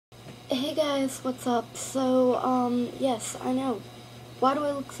Hey guys, what's up? So, yes, I know. Why do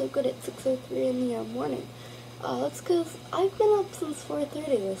I look so good at 6:03 in the morning? That's because I've been up since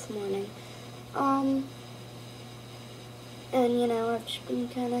 4:30 this morning. Um, and I've just been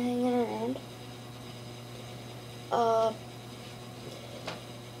kind of hanging around. Uh,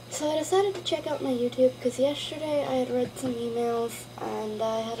 so I decided to check out my YouTube because yesterday I had read some emails and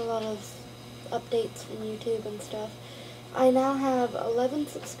I had a lot of updates from YouTube and stuff. I now have 11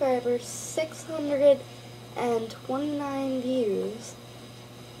 subscribers, 629 views,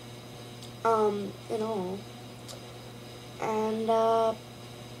 in all. And,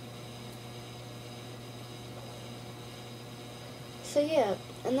 so yeah,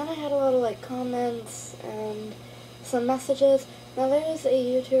 and then I had a lot of, comments and some messages. Now there's a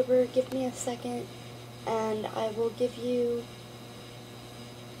YouTuber, give me a second, and I will give you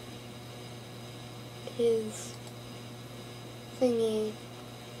his thingy.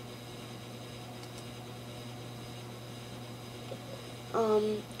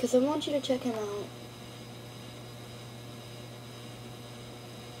 Because I want you to check him out.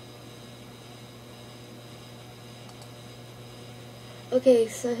 Okay,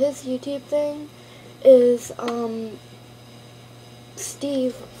 so his YouTube thing is,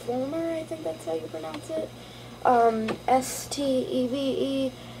 Steve Fulmer, I think that's how you pronounce it.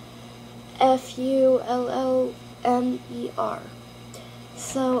 SteveFullmer.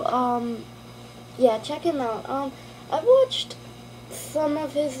 So, yeah, check him out. I've watched some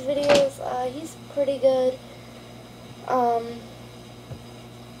of his videos. He's pretty good. Man,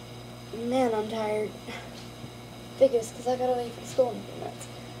 I'm tired. Figures, because I gotta leave for school in a few minutes.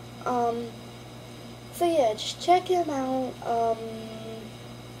 So yeah, just check him out.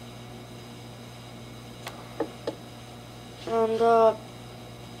 And,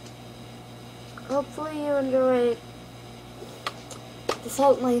 hopefully you enjoy the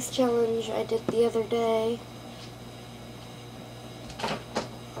Salt and Ice challenge I did the other day.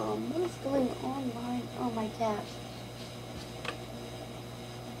 What is going on behind? Oh, my cat.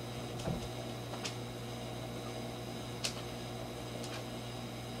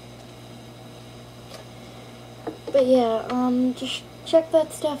 But yeah, just check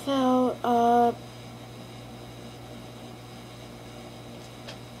that stuff out.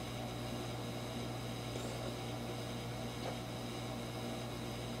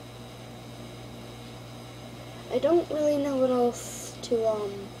 I don't really know what else to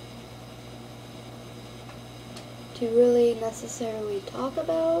really necessarily talk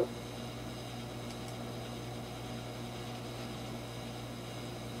about.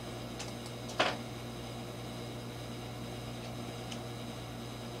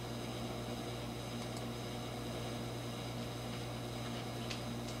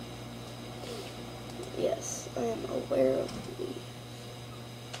 Yes, I am aware of these.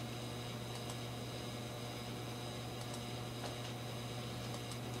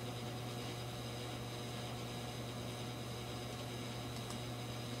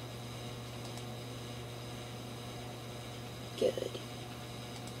 Good.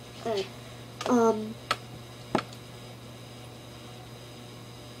 Alright.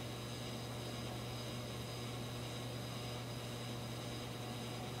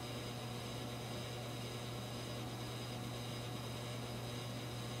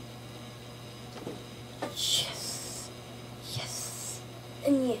 Yes. Yes.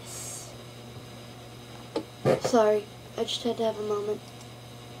 And yes. Sorry, I just had to have a moment.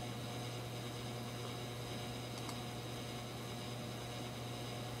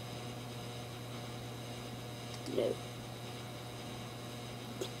 No.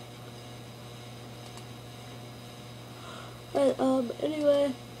 But,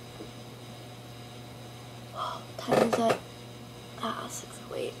 anyway. What time is it?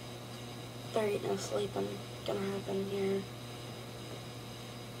 6:08. There ain't no sleeping gonna happen here.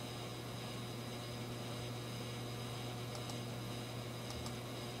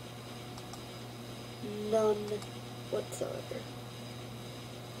 None whatsoever.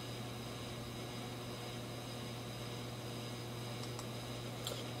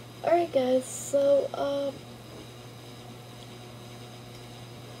 Alright guys, so,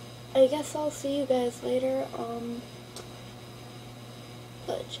 I guess I'll see you guys later.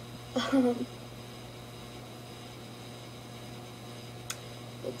 Fudge.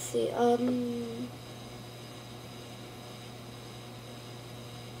 Let's see,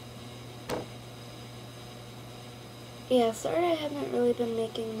 yeah, sorry I haven't really been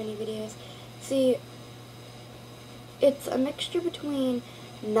making many videos. See, it's a mixture between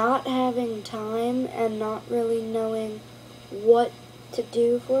not having time and not really knowing what to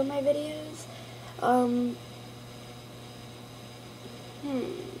do for my videos.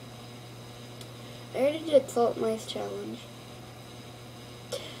 I already did Salt and Ice Challenge.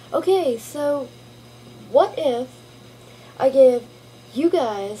 Okay, so what if I give you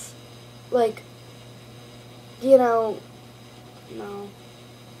guys, like, you know, no.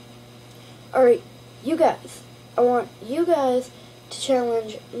 Alright, you guys. I want you guys to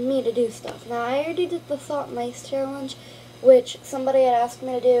challenge me to do stuff. Now, I already did the Salt and Ice Challenge, which somebody had asked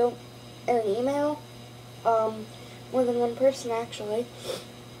me to do in an email. More than one person, actually.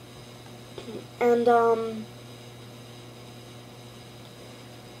 And,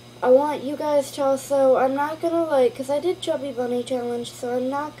 I want you guys to also, I'm not gonna, like, because I did Chubby Bunny Challenge, so I'm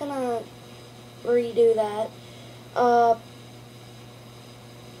not gonna redo that.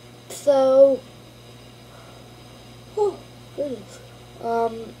 So, oh, goodness.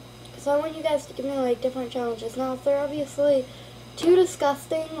 So I want you guys to give me, like, different challenges. Now, if they're obviously too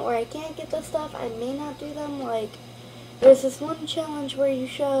disgusting, or I can't get the stuff, I may not do them. Like, there's this one challenge where you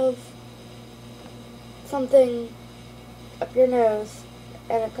shove something up your nose,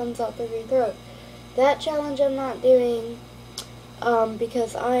 and it comes out through your throat. That challenge I'm not doing,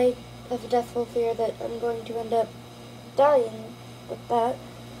 because I have a deathful fear that I'm going to end up dying with that.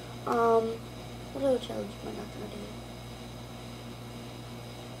 What other challenge am I not going to do?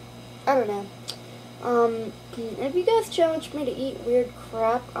 I don't know. If you guys challenge me to eat weird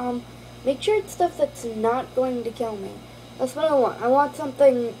crap, make sure it's stuff that's not going to kill me. That's what I want. I want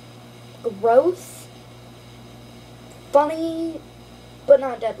something gross, funny, but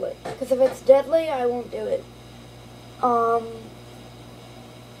not deadly. Because if it's deadly, I won't do it.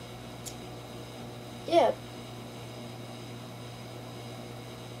 Yeah.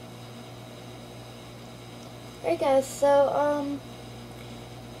 Alright guys, so,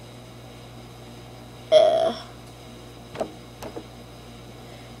 I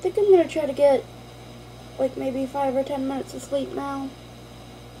think I'm gonna try to get, like, maybe 5 or 10 minutes of sleep now.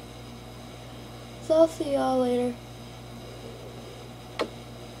 So I'll see y'all later.